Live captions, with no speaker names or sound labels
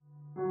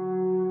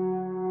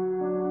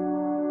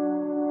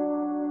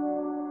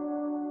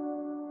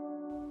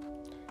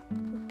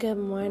Good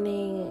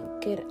morning,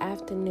 good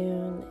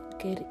afternoon,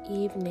 good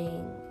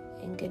evening,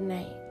 and good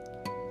night.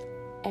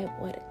 At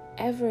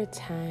whatever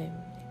time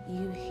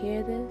you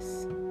hear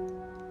this,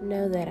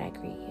 know that I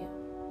greet you.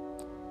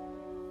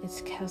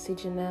 It's Kelsey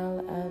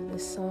Janelle of the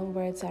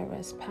Songbirds at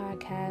Rest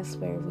podcast,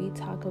 where we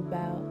talk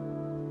about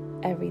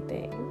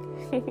everything.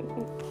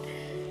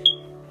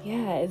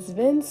 Yeah, it's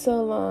been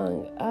so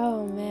long.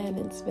 Oh man,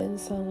 it's been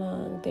so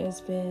long.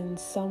 There's been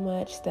so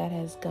much that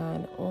has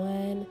gone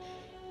on,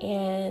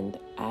 and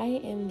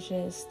I am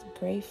just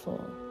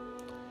grateful.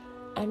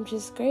 I'm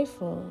just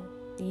grateful.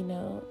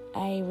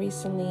 I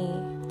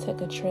recently took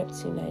a trip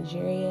to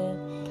Nigeria,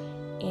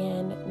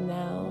 and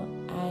now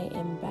I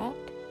am back.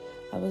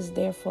 I was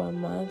there for a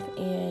month,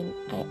 and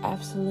I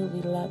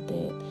absolutely loved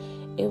it.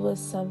 It was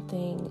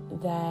something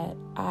that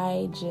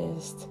I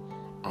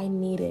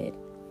needed,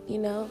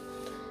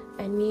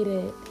 I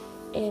needed,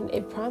 and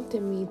it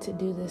prompted me to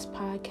do this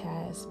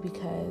podcast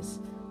because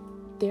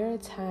there are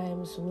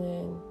times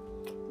when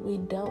we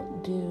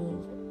don't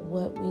do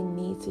what we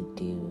need to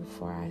do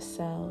for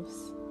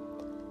ourselves.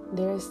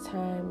 There's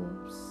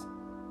times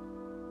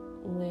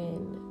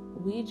when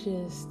we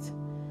just,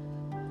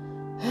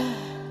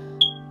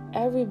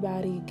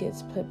 everybody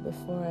gets put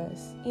before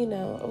us.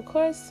 Of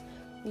course,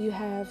 you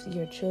have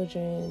your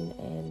children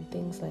and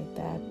things like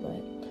that,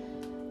 but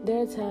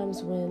there are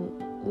times when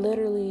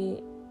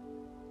literally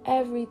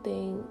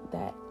everything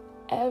that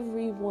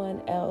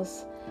everyone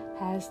else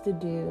has to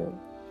do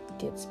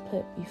gets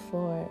put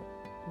before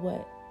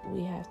what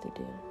we have to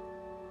do.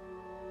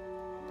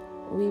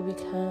 We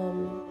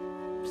become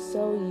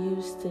so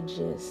used to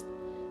just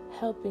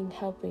helping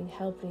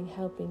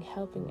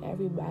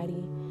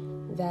everybody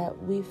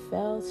that we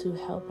fail to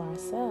help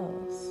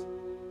ourselves.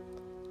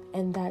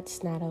 And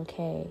that's not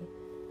okay.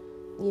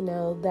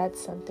 That's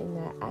something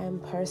that I'm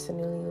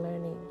personally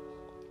learning.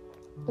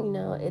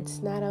 It's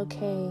not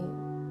okay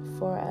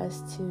for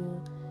us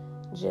to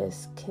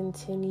just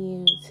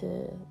continue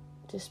to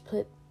just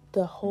put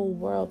the whole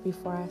world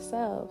before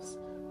ourselves.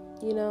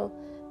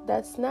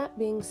 That's not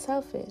being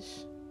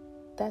selfish.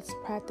 That's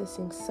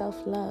practicing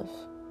self-love.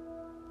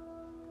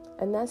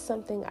 And that's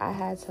something I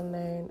had to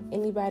learn.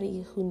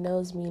 Anybody who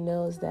knows me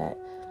knows that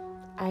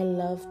I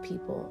love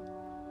people.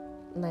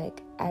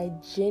 Like, I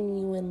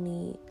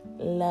genuinely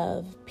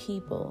love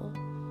people.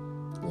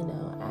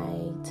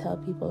 I tell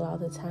people all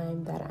the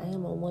time that I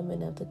am a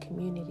woman of the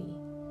community.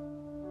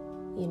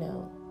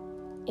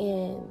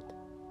 And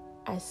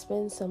I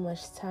spend so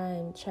much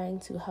time trying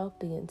to help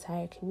the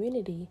entire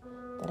community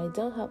that I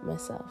don't help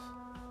myself.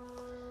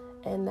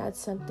 And that's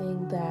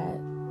something that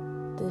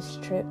this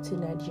trip to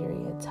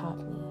Nigeria taught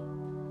me.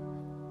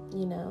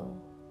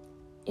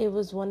 It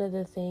was one of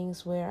the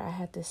things where I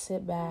had to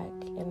sit back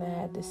and I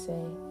had to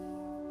say,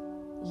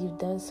 you've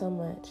done so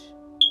much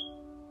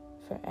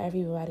for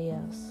everybody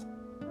else.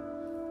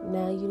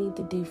 Now you need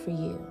to do for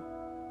you.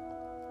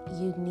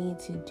 You need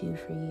to do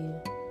for you.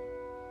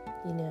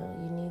 You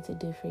need to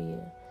do for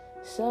you.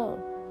 So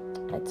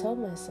I told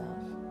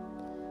myself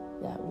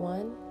that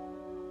one,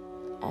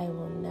 I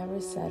will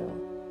never settle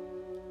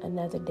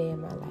another day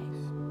in my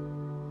life,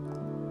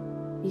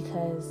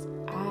 because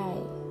I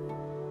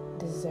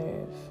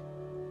deserve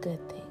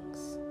good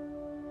things.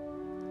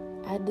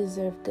 I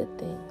deserve good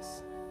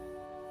things.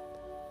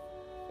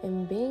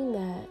 And being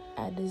that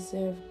I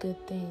deserve good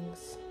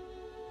things,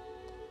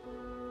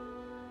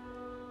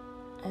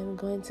 I'm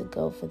going to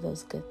go for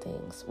those good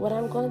things. What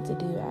I'm going to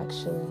do,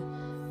 actually,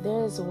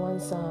 there is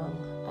one song.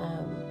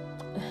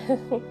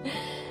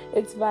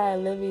 It's by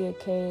Olivia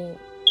Kay.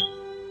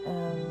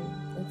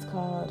 It's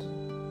called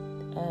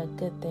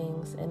Good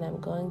Things, and I'm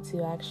going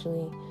to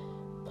actually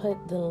put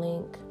the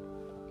link.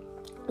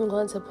 I'm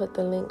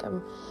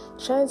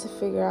trying to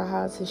figure out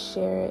how to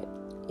share it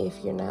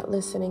if you're not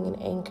listening in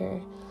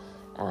Anchor.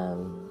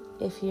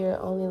 If you're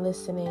only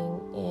listening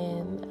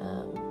in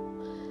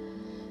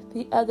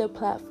the other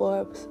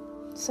platforms.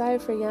 Sorry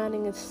for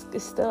yawning, it's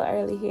still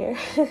early here.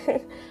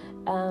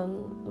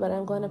 But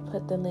I'm going to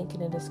put the link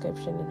in the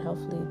description, and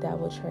hopefully that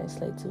will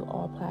translate to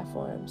all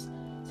platforms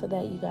so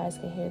that you guys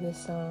can hear this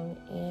song.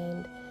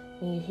 And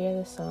when you hear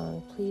the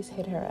song, please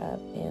hit her up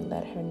and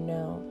let her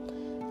know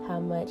how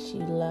much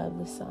you love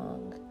the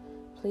song.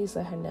 Please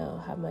let her know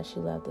how much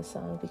you love the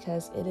song,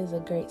 because it is a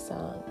great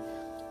song,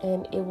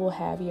 and it will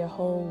have your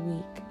whole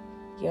week,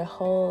 your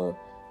whole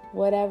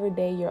whatever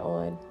day you're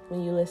on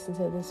when you listen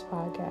to this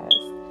podcast.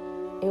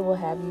 It will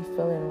have you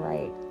feeling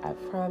right. I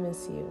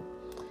promise you.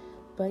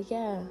 But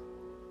yeah,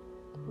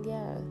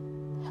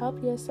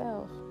 help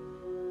yourself.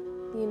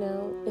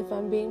 If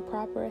I'm being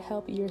proper,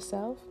 help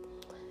yourself.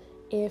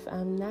 If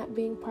I'm not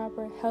being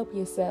proper, help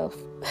yourself.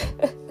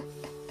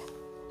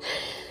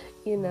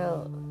 You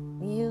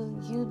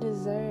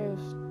deserve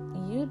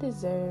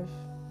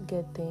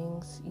good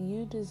things.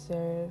 You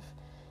deserve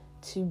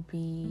to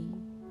be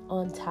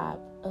on top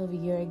of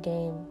your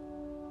game.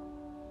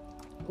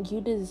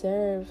 You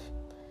deserve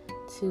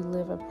to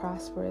live a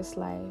prosperous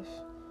life.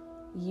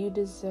 You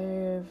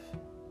deserve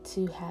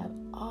to have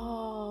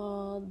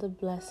all the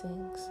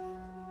blessings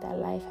that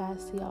life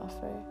has to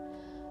offer.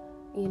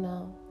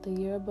 The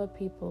Yoruba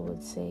people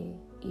would say,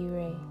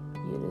 Ire,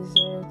 you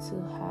deserve to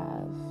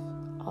have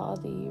all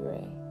the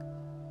Ire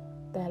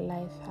that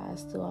life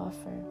has to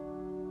offer.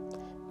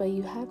 But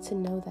you have to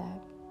know that.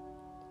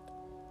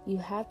 You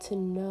have to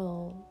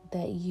know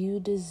that you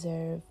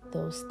deserve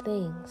those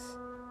things.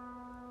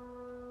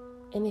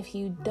 And if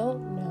you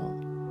don't know,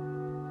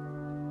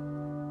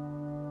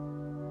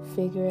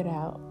 figure it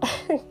out.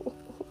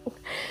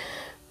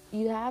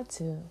 You have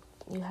to.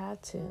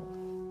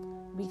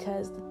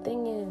 Because the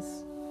thing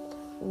is,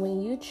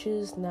 when you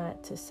choose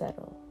not to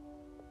settle,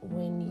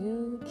 when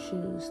you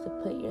choose to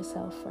put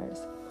yourself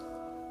first,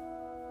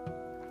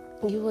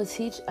 you will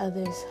teach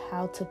others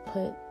how to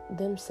put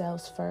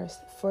themselves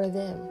first for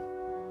them.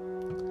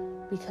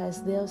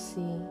 Because they'll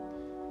see,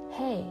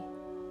 hey,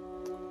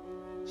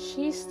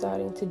 she's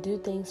starting to do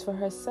things for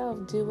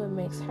herself, do what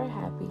makes her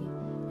happy.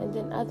 And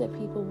then other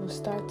people will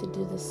start to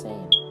do the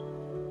same.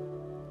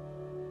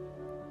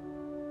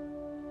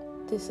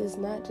 This is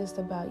not just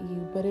about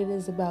you, but it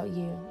is about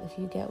you, if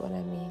you get what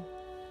I mean.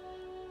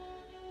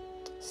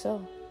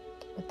 So,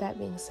 with that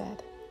being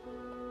said,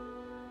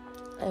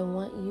 I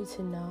want you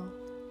to know,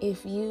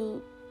 if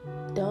you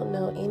don't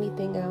know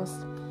anything else,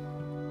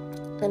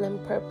 and I'm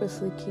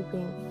purposely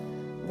keeping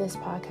this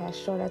podcast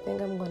short. I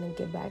think I'm going to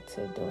get back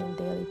to doing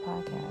daily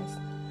podcasts,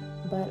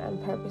 but I'm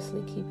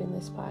purposely keeping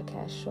this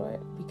podcast short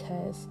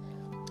because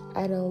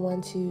I don't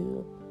want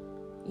to,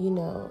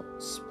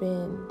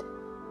 spend.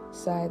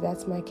 Sorry,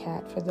 that's my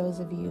cat. For those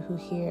of you who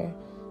hear,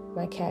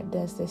 my cat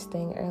does this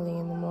thing early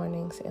in the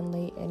mornings and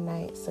late at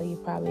night, so you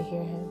probably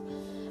hear him.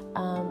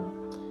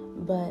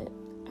 But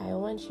I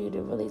want you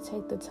to really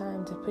take the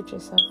time to put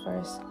yourself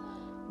first.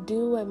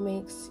 Do what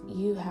makes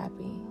you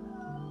happy.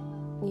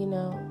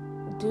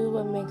 Do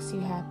what makes you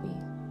happy.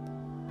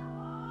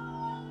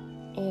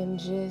 And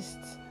just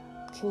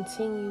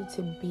continue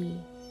to be.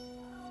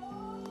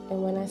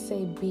 And when I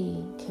say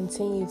be,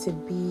 continue to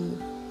be,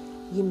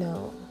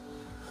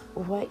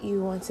 what you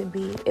want to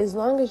be. As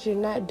long as you're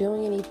not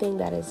doing anything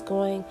that is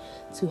going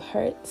to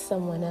hurt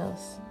someone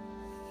else,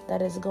 that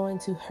is going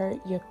to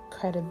hurt your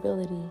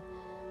credibility,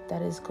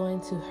 that is going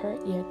to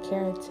hurt your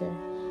character.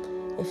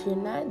 If you're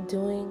not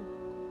doing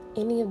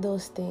any of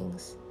those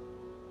things,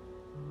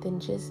 then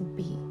just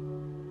be.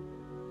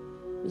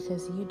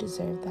 Because you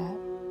deserve that.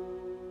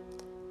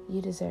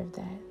 You deserve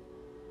that.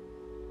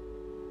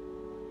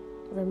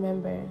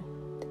 Remember,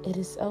 it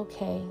is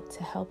okay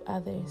to help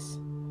others,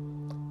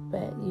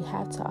 but you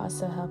have to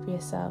also help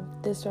yourself.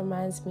 This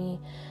reminds me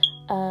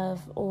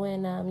of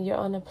when you're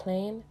on a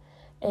plane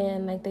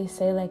and like they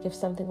say, like if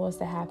something was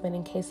to happen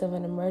in case of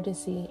an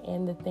emergency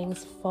and the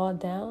things fall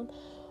down,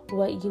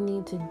 what you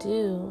need to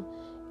do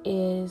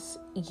is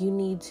you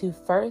need to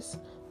first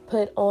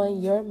put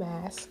on your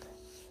mask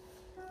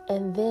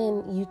and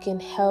then you can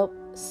help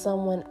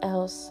someone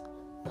else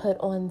put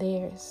on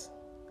theirs.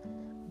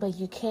 But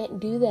you can't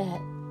do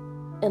that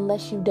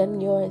unless you've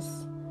done yours,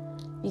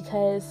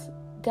 because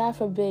God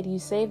forbid you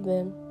save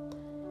them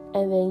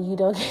and then you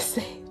don't get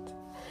saved,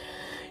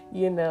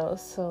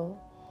 So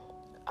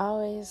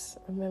always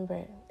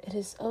remember, it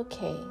is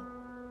okay.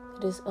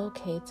 It is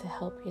okay to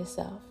help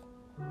yourself.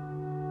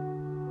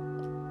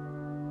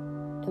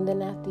 And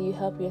then after you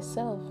help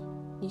yourself,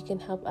 you can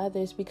help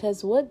others,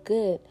 because what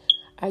good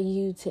are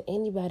you to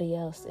anybody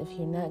else if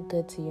you're not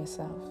good to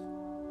yourself?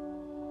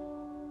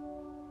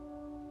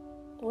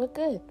 What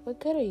good? What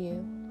good are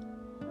you?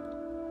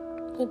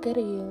 What good are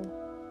you?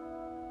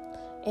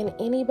 And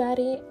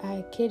anybody,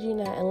 I kid you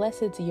not,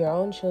 unless it's your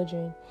own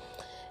children,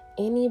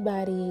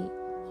 anybody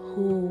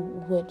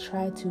who would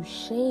try to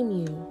shame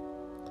you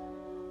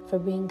for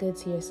being good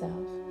to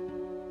yourself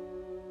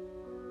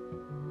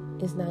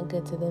is not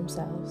good to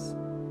themselves.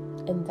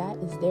 And that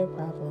is their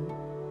problem,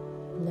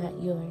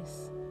 not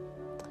yours.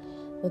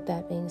 With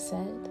that being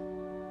said,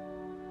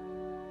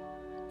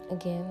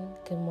 again,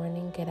 good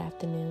morning, good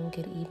afternoon,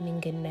 good evening,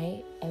 good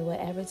night. At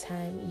whatever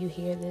time you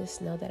hear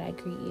this, know that I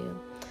greet you.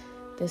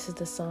 This is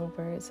the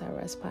Songbirds I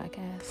Rest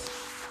podcast.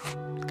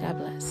 God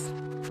bless.